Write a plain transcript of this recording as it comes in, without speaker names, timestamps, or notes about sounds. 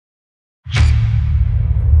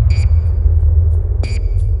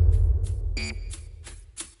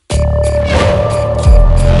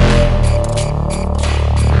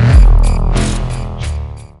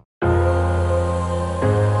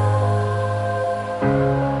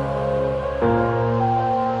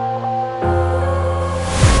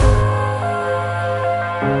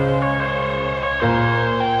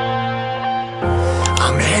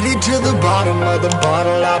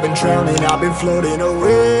I've been drowning, I've been floating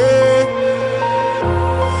away.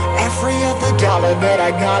 Every other dollar that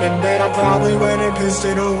I got in bed, I probably went and pissed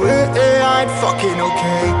it away. I ain't fucking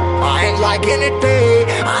okay, I ain't liking it, babe.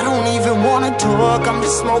 I don't even wanna talk, I'm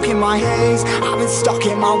just smoking my haze. I've been stuck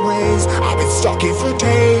in my ways, I've been stuck in for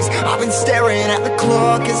days. I've been staring at the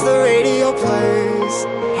clock as the radio plays.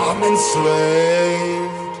 I'm enslaved.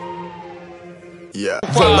 Yeah.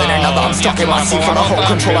 Rolling another, I'm stuck in my seat for the whole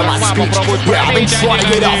control of my speech. Yeah, I've been trying to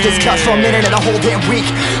get off this couch for a minute and a whole damn week.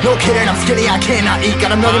 No kidding, I'm skinny, I cannot eat.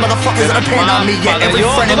 Got a million motherfuckers that depend on me. Yeah, every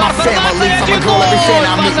friend in my family, from a girl, every fan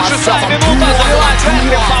I meet myself. I'm too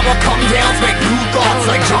low, come down, make new thoughts,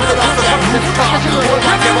 like jumping off of that rooftop.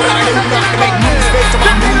 Like never what I do, not to make moves based on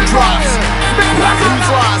my mood drops. Like who's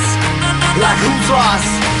lost? Like who's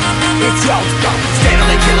lost? It's yo,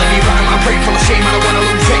 steadily killing me, running my brain full of shame. I don't wanna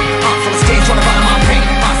lose it. Full of stage, trying to find my pain.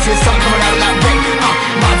 I see the sun coming out of that rain.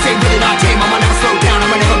 My day really not tame. I'ma never slow down.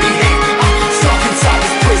 I'ma never behave. Stuck inside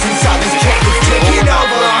this prison, inside this cage, it's taking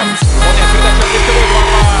over.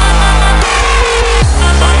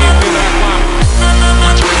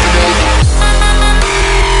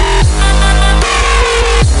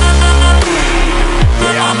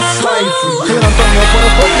 Yeah, I'm a slave for you. Antonio por el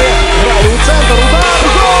poste, Raúl Santos,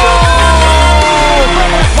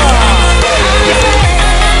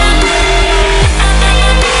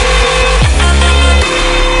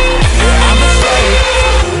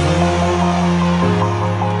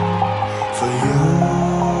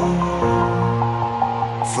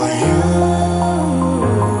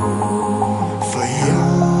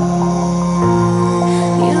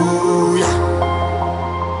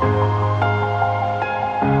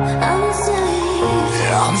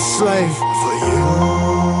 I'm a slave for you.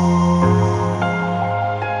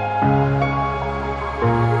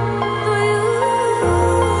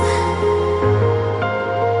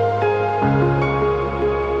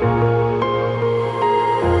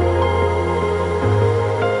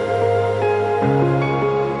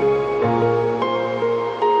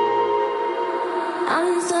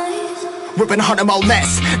 Ripping harder, more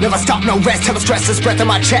less. Never stop, no rest. Till the stress is breath in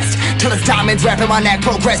my chest. Till it's diamonds wrapping my neck.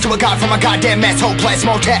 Progress to a god from a goddamn mess. Hopeless,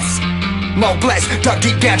 more tests, more blessed. Dug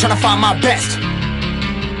deep down, trying to find my best.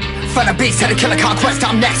 Find a beast, had to kill a conquest.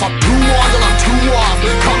 I'm next. I'm too on till I'm too off.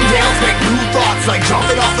 Come down, make new thoughts, like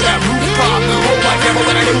jumping off of that rooftop. Hope like never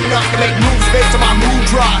when I do not to make moves based on my mood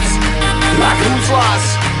drops. Like who's lost?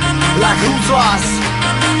 Like who's lost?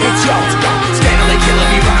 It's yo, steadily killing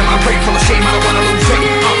me, running my brain full of shame. I don't wanna lose it.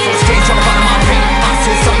 I'm full of stage, trying to find my pain. I see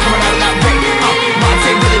the sun coming out of that rain. My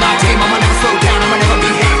day really not tame. I'ma never slow down. I'ma never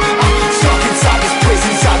behave. Stuck inside this prison,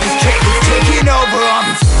 inside this cage, it's taking over.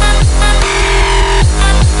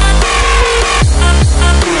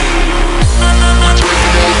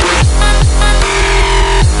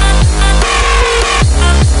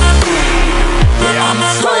 Yeah, I'm a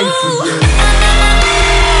slave for you.